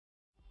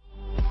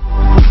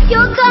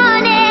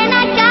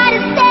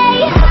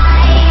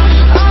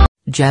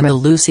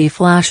Jemma Lucy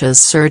flashes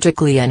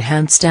surgically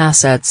enhanced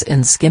assets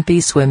in skimpy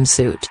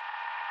swimsuit.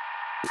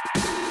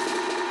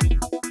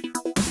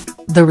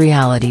 The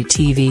reality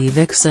TV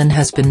vixen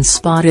has been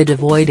spotted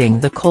avoiding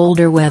the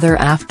colder weather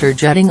after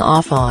jetting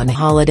off on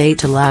holiday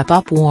to lap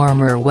up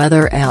warmer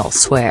weather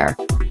elsewhere.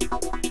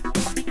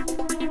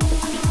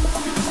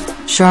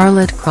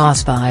 Charlotte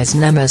Crosby's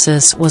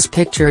nemesis was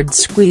pictured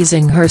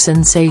squeezing her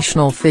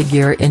sensational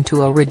figure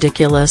into a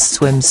ridiculous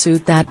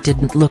swimsuit that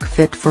didn't look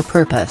fit for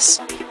purpose.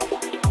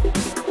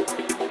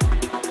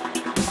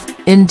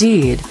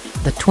 Indeed,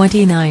 the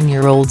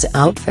 29-year-old's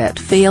outfit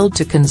failed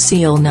to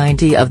conceal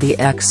 90 of the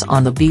X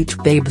on the beach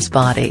babe's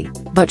body,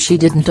 but she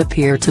didn't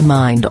appear to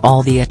mind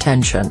all the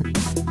attention.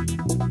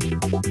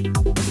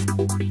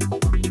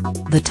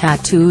 The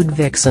tattooed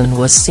vixen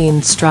was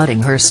seen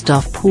strutting her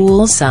stuff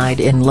poolside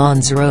in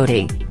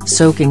Lanzarote,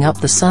 soaking up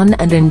the sun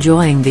and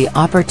enjoying the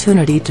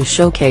opportunity to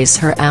showcase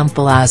her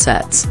ample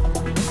assets.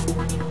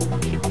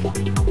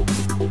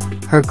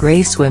 Her grey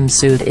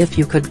swimsuit, if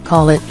you could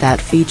call it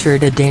that,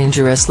 featured a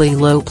dangerously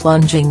low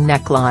plunging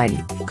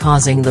neckline,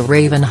 causing the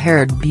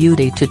raven-haired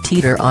beauty to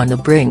teeter on the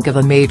brink of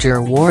a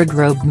major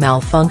wardrobe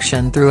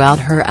malfunction throughout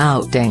her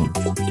outing.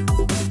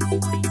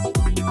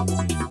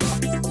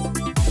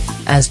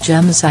 As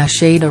Jem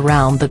sashayed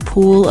around the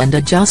pool and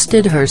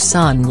adjusted her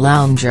sun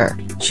lounger,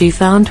 she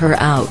found her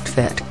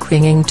outfit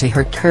clinging to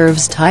her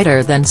curves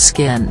tighter than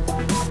skin.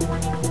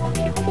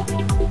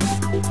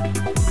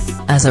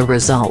 As a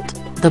result,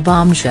 the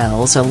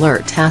bombshell's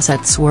alert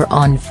assets were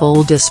on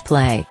full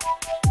display.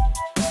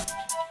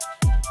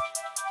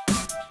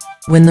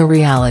 When the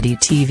reality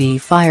TV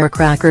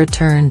firecracker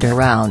turned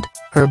around,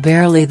 her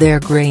barely there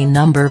grey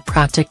number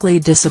practically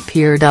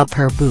disappeared up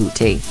her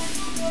booty.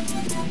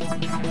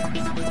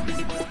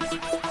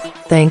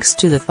 Thanks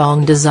to the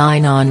thong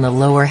design on the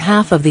lower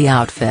half of the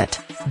outfit,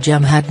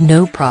 Jem had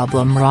no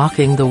problem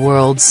rocking the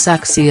world's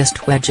sexiest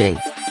wedgie.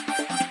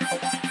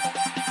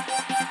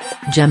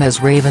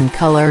 Gemma's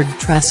raven-colored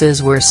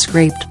tresses were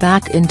scraped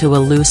back into a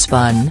loose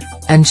bun,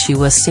 and she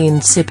was seen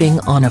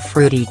sipping on a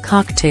fruity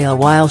cocktail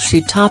while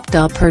she topped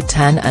up her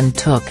tan and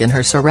took in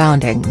her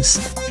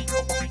surroundings.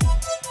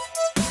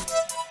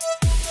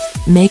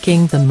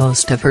 Making the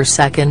most of her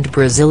second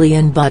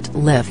Brazilian butt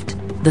lift,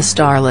 the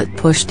starlet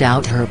pushed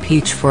out her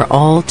peach for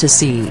all to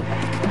see.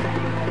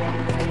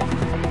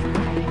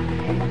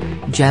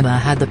 Jemma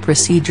had the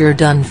procedure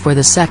done for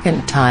the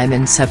second time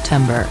in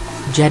September,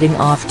 jetting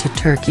off to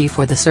Turkey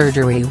for the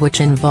surgery,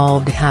 which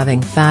involved having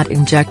fat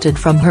injected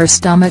from her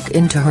stomach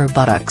into her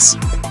buttocks.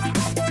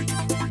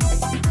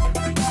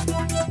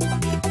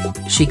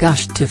 She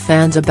gushed to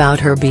fans about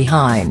her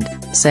behind,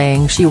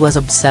 saying she was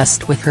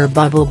obsessed with her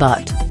bubble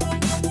butt.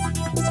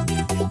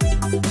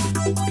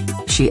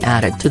 She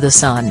added to The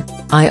Sun,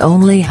 "I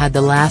only had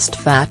the last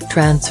fat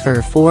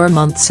transfer 4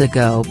 months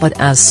ago, but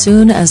as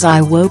soon as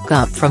I woke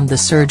up from the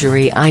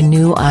surgery I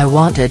knew I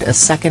wanted a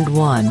second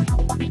one.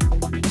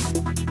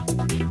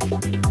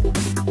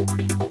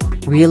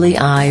 Really,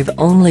 I've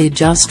only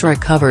just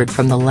recovered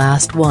from the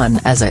last one,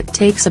 as it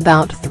takes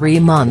about 3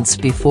 months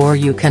before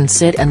you can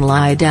sit and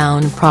lie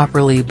down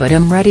properly, but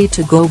I'm ready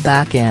to go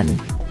back in."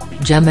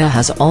 Jemma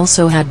has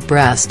also had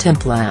breast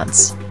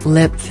implants,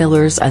 lip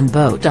fillers and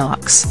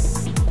Botox.